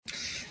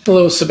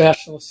Hello,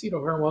 Sebastian Lucido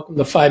here, and welcome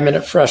to 5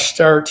 Minute Fresh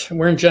Start.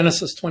 We're in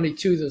Genesis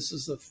 22. This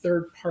is the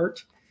third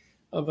part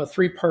of a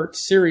three-part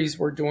series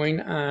we're doing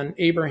on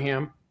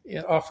Abraham,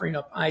 offering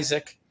up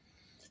Isaac.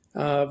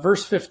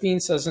 Verse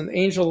 15 says, "And the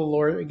angel of the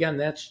Lord," again,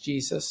 that's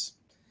Jesus,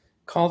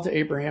 "called to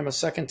Abraham a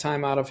second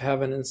time out of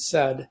heaven and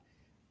said,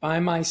 'By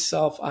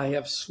myself I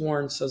have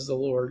sworn, says the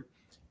Lord,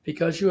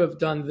 because you have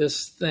done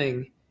this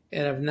thing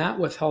and have not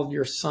withheld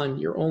your son,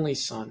 your only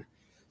son.'"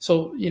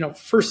 So,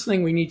 first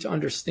thing we need to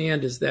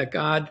understand is that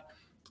God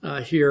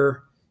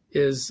here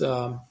is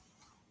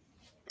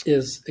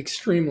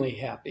extremely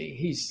happy.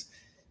 He's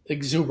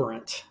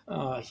exuberant. We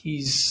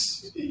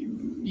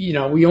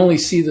only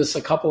see this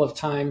a couple of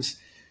times.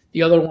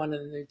 The other one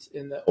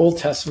in the Old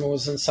Testament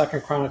was in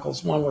 2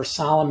 Chronicles 1, where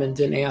Solomon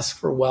didn't ask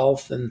for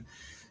wealth and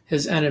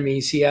his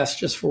enemies. He asked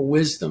just for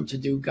wisdom to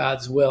do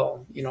God's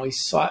will. He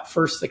sought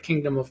first the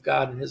kingdom of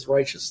God and his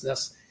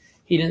righteousness.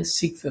 He didn't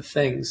seek the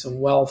things and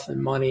wealth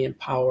and money and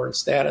power and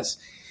status.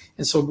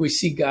 And so we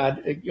see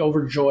God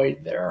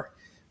overjoyed there.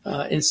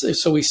 And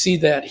so we see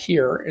that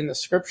here in the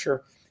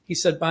scripture. He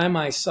said, "By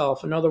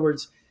myself." In other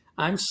words,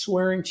 I'm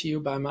swearing to you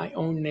by my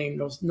own name.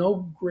 There's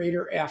no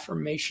greater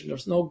affirmation.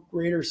 There's no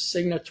greater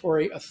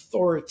signatory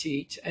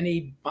authority to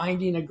any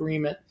binding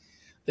agreement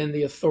than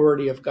the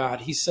authority of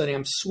God. He said,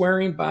 "I'm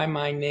swearing by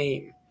my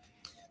name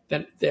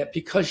that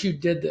because you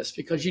did this,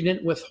 because you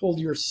didn't withhold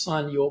your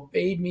son, you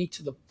obeyed me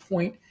to the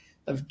point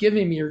of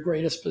giving me your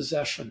greatest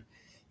possession,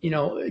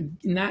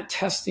 not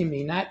testing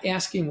me, not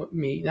asking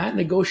me, not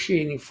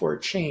negotiating for a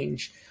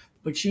change,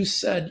 but you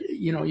said,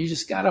 you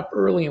just got up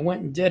early and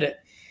went and did it."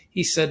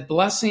 He said,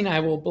 "Blessing, I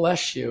will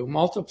bless you.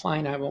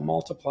 Multiplying, I will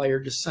multiply your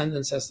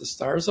descendants as the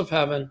stars of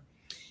heaven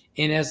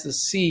and as the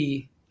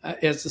sea,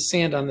 as the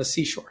sand on the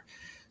seashore."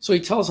 So he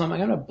tells them, "I'm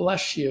going to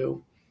bless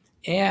you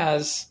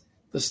as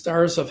the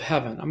stars of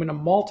heaven. I'm going to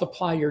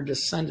multiply your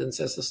descendants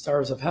as the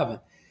stars of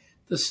heaven."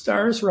 The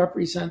stars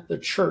represent the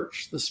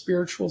church, the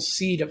spiritual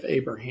seed of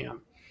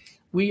Abraham.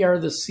 We are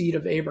the seed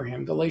of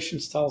Abraham.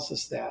 Galatians tells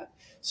us that.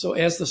 So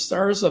as the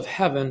stars of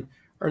heaven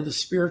are the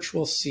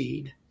spiritual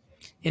seed,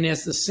 and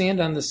as the sand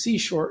on the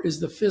seashore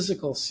is the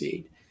physical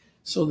seed.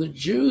 So the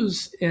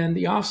Jews and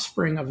the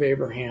offspring of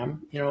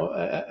Abraham,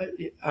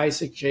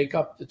 Isaac,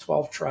 Jacob, the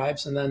 12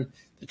 tribes, and then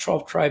the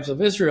 12 tribes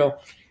of Israel,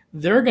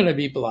 they're going to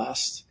be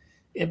blessed.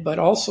 But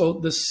also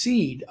the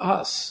seed,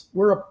 us,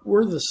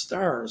 we're the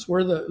stars.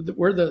 We're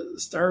the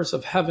stars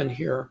of heaven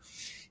here.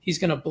 He's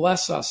going to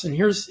bless us. And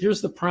here's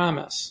the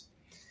promise,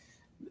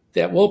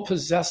 that we'll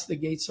possess the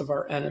gates of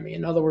our enemy.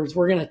 In other words,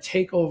 we're going to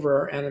take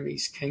over our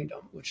enemy's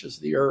kingdom, which is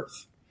the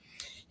earth.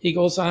 He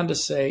goes on to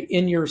say,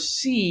 "In your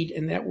seed,"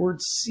 and that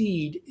word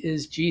seed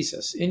is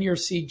Jesus. "In your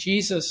seed,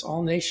 Jesus,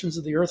 all nations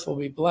of the earth will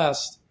be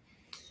blessed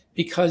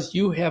because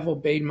you have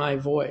obeyed my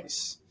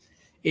voice."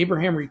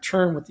 Abraham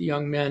returned with the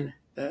young men,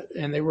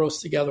 and they rose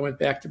together, went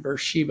back to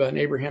Beersheba, and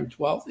Abraham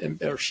dwelt in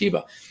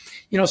Beersheba.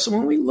 So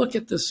when we look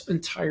at this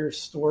entire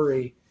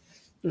story,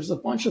 there's a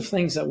bunch of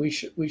things that we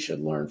should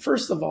learn.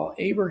 First of all,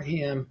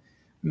 Abraham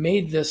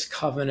made this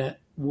covenant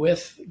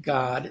with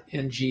God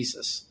and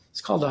Jesus. It's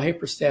called a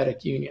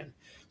hypostatic union.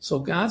 So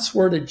God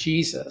swore to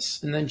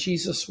Jesus, and then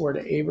Jesus swore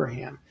to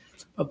Abraham.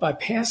 But by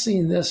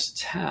passing this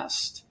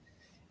test,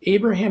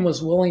 Abraham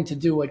was willing to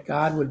do what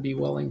God would be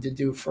willing to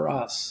do for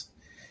us.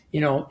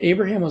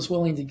 Abraham was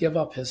willing to give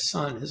up his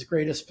son, his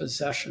greatest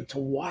possession, to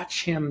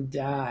watch him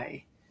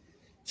die,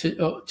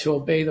 to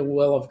obey the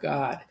will of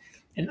God.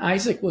 And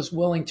Isaac was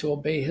willing to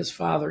obey his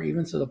father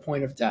even to the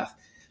point of death.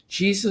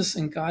 Jesus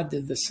and God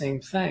did the same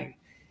thing.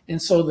 And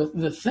so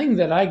the thing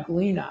that I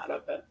glean out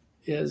of it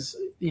is,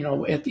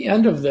 at the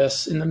end of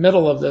this, in the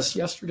middle of this,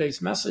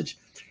 yesterday's message,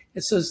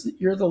 it says,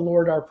 "You're the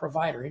Lord our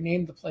provider." He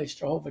named the place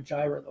Jehovah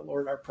Jireh, the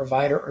Lord our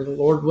provider, or the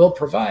Lord will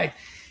provide.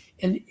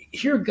 And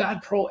here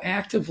God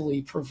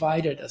proactively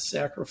provided a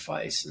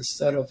sacrifice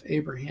instead of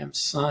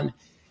Abraham's son.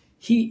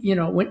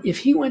 If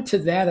he went to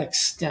that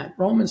extent,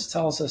 Romans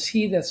tells us,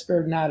 "He that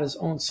spared not his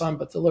own son,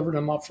 but delivered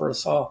him up for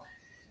us all,"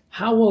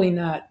 how will he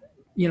not,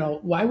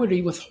 why would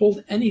he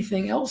withhold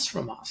anything else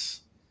from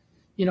us?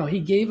 He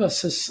gave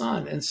us his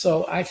son. And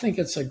so I think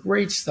it's a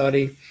great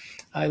study.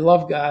 I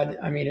love God.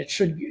 I mean, it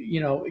should,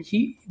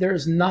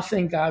 there's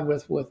nothing God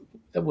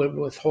that would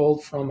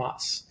withhold from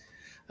us.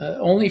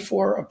 Only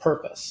for a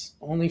purpose,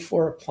 only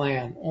for a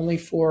plan, only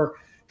for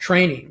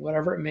training,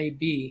 whatever it may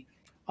be.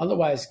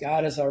 Otherwise,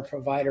 God is our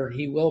provider, and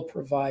he will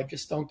provide.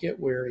 Just don't get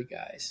weary,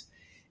 guys.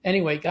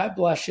 Anyway, God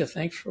bless you.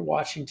 Thanks for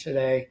watching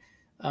today.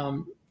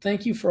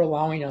 Thank you for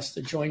allowing us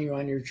to join you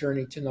on your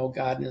journey to know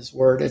God and his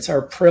word. It's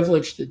our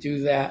privilege to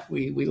do that.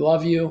 We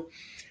love you.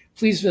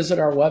 Please visit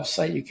our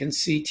website. You can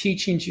see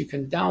teachings. You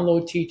can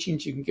download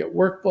teachings. You can get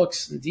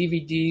workbooks and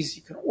DVDs.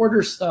 You can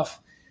order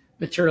stuff,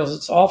 materials.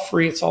 It's all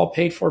free. It's all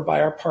paid for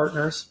by our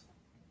partners.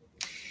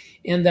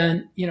 And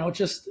then,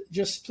 just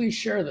please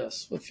share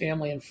this with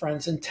family and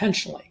friends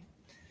intentionally.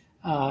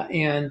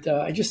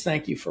 I just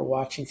thank you for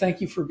watching.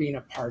 Thank you for being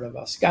a part of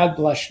us. God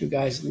bless you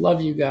guys.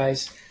 Love you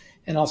guys.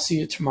 And I'll see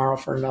you tomorrow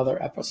for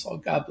another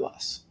episode. God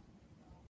bless.